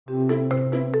Decide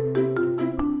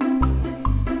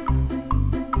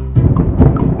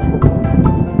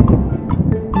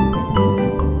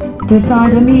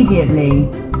immediately.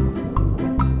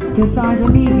 Decide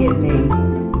immediately.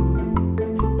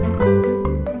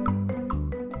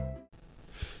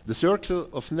 The circle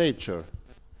of nature,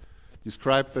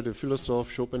 described by the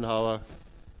philosopher Schopenhauer,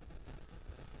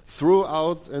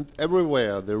 throughout and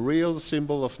everywhere, the real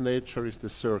symbol of nature is the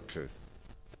circle,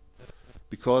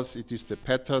 because it is the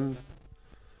pattern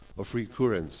of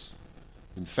recurrence.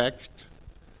 In fact,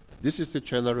 this is the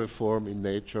general form in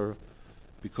nature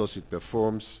because it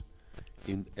performs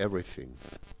in everything,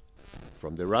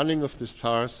 from the running of the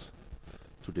stars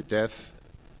to the death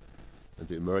and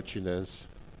the emergence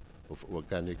of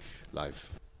organic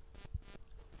life.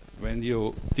 When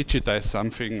you digitize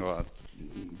something or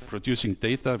producing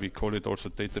data, we call it also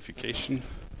datafication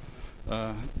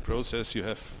process, you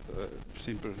have a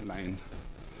simple line.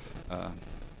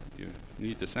 You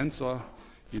need a sensor,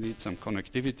 you need some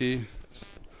connectivity.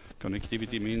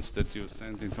 Connectivity means that you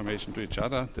send information to each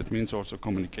other, that means also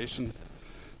communication.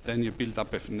 Then you build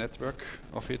up a network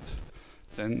of it.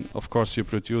 Then, of course, you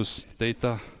produce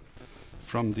data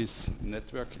from this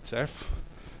network itself.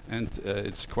 And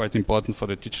it's quite important for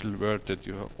the digital world that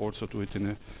you also do it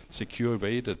in a secure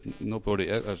way, that nobody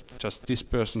else, just this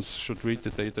person should read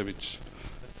the data which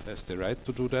has the right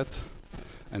to do that.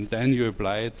 And then you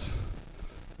apply it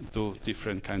to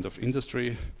different kind of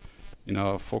industry. In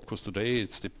our focus today,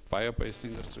 it's the bio-based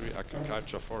industry,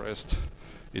 agriculture, forest.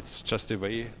 It's just a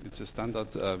way, it's a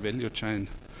standard value chain,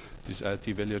 this IT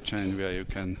value chain where you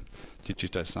can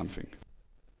digitize something.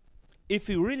 If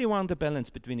we really want a balance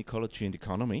between ecology and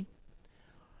economy,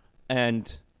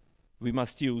 and we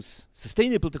must use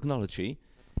sustainable technology,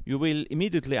 you will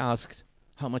immediately ask,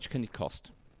 how much can it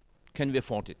cost? Can we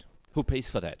afford it? Who pays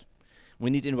for that? We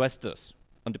need investors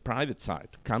on the private side,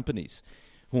 companies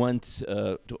who want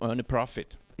to earn a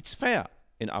profit. It's fair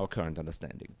in our current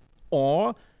understanding.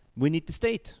 Or we need the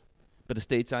state, but the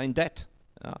states are in debt.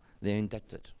 They're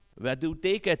indebted. Where do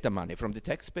they get the money? From the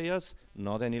taxpayers?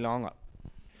 Not any longer.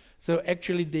 So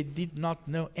actually they did not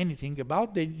know anything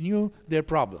about, they knew their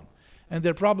problem. And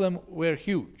their problem were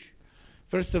huge.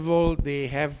 First of all, they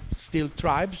have still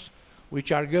tribes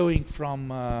which are going from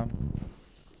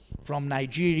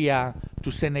Nigeria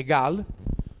to Senegal.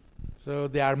 So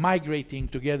they are migrating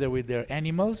together with their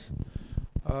animals.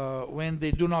 When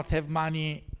they do not have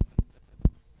money,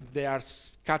 they are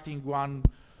cutting one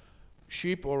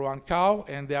sheep or one cow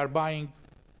and they are buying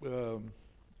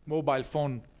mobile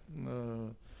phone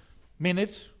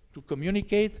minutes to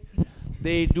communicate.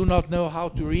 They do not know how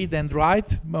to read and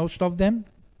write, most of them.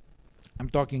 I'm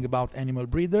talking about animal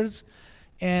breeders.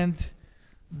 And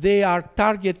they are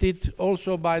targeted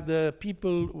also by the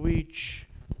people which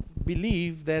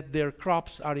believe that their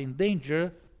crops are in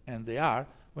danger, and they are,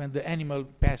 when the animal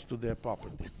pass to their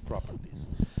properties.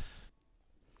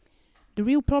 The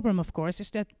real problem, of course,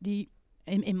 is that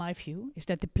in my view, is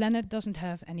that the planet doesn't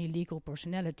have any legal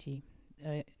personality,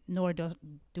 nor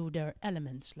do their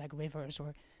elements like rivers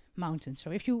or mountains.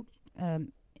 So if you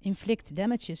inflict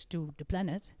damages to the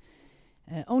planet,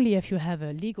 only if you have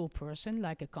a legal person,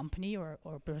 like a company or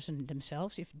a person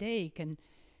themselves, if they can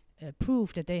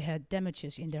prove that they had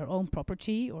damages in their own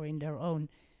property or in their own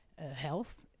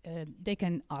health, they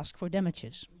can ask for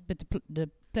damages. But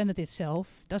the planet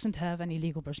itself doesn't have any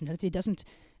legal personality, doesn't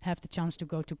have the chance to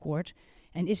go to court,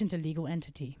 and isn't a legal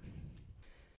entity.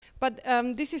 But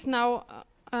this is now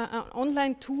an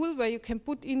online tool where you can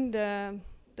put in the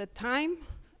time,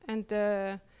 and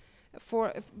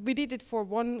we did it for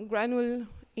one granule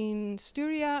in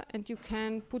Styria, and you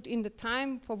can put in the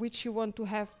time for which you want to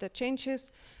have the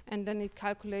changes, and then it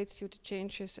calculates you the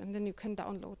changes, and then you can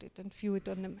download it and view it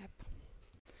on the map.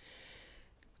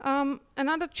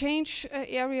 Another change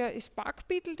area is bark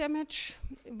beetle damage,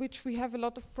 which we have a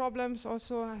lot of problems.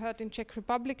 Also, I heard in Czech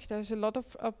Republic there's a lot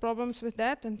of problems with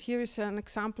that, and here is an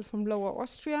example from Lower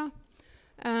Austria.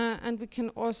 And we can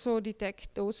also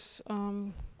detect those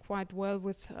quite well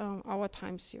with our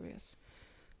time series.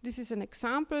 This is an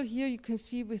example. Here you can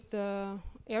see with the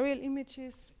aerial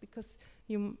images, because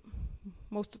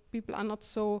most people are not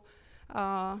so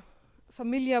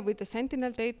familiar with the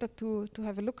Sentinel data to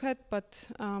have a look at, but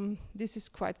this is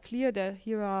quite clear that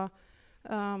here are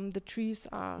the trees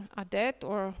are dead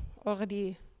or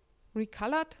already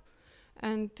recolored,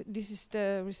 and this is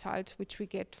the result which we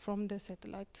get from the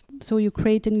satellite. So you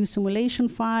create a new simulation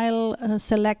file,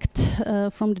 select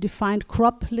from the defined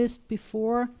crop list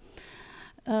before,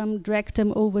 drag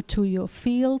them over to your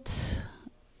field,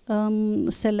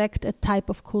 select a type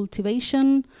of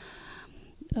cultivation,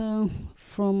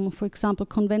 from, for example,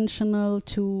 conventional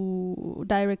to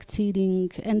direct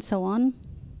seeding and so on,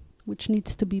 which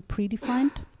needs to be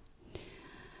predefined.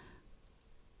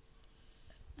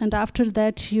 And after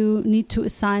that, you need to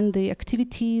assign the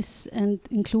activities and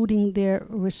including their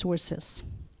resources.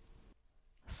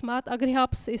 Smart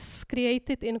AgriHubs is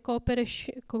created in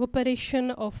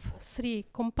cooperation of 3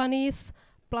 companies,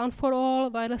 Plan for All,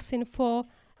 Wireless Info,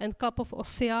 and Club of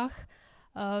Osiach,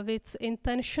 with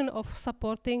intention of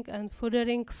supporting and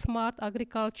furthering smart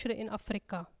agriculture in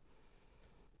Africa.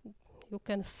 You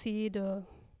can see the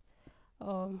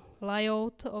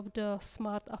layout of the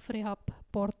Smart AgriHub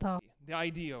portal. The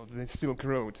idea of the Silk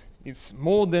Road, it's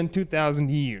more than 2,000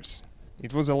 years.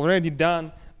 It was already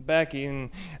done back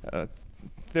in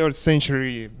 3rd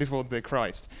century before the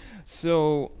Christ.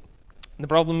 So the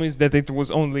problem is that it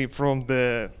was only from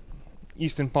the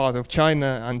eastern part of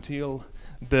China until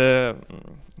the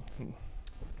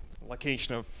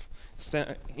location of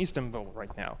Istanbul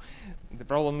right now. The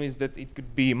problem is that it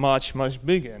could be much, much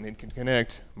bigger, and it could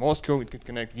connect Moscow, it could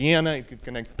connect Vienna, it could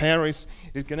connect Paris,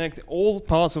 it could connect all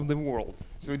parts of the world.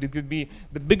 So it could be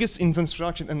the biggest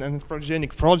infrastructure and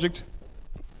progenic project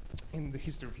in the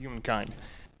history of humankind.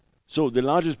 So the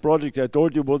largest project I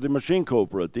told you about the machine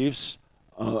cooperatives,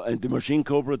 and the machine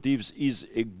cooperatives is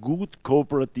a good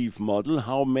cooperative model,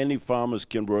 how many farmers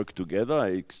can work together. I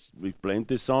explained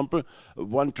this sample.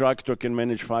 One tractor can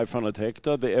manage 500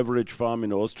 hectares. The average farm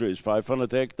in Austria is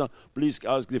 500 hectares. Please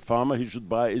ask the farmer, he should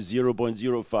buy a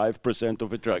 0.05%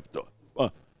 of a tractor.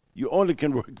 You only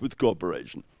can work with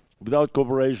cooperation. Without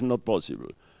cooperation, not possible.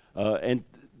 And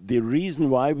the reason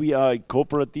why we are a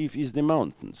cooperative is the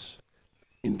mountains.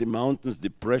 In the mountains, the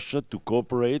pressure to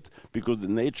cooperate, because the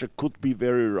nature could be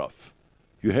very rough.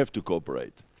 You have to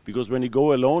cooperate. Because when you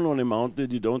go alone on a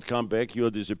mountain, you don't come back, you are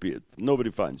disappeared.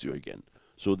 Nobody finds you again.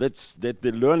 So that's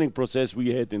the learning process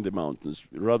we had in the mountains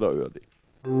rather early.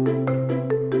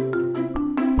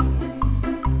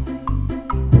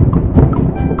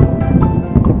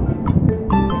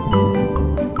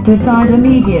 Decide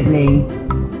immediately.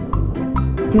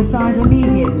 Decide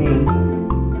immediately.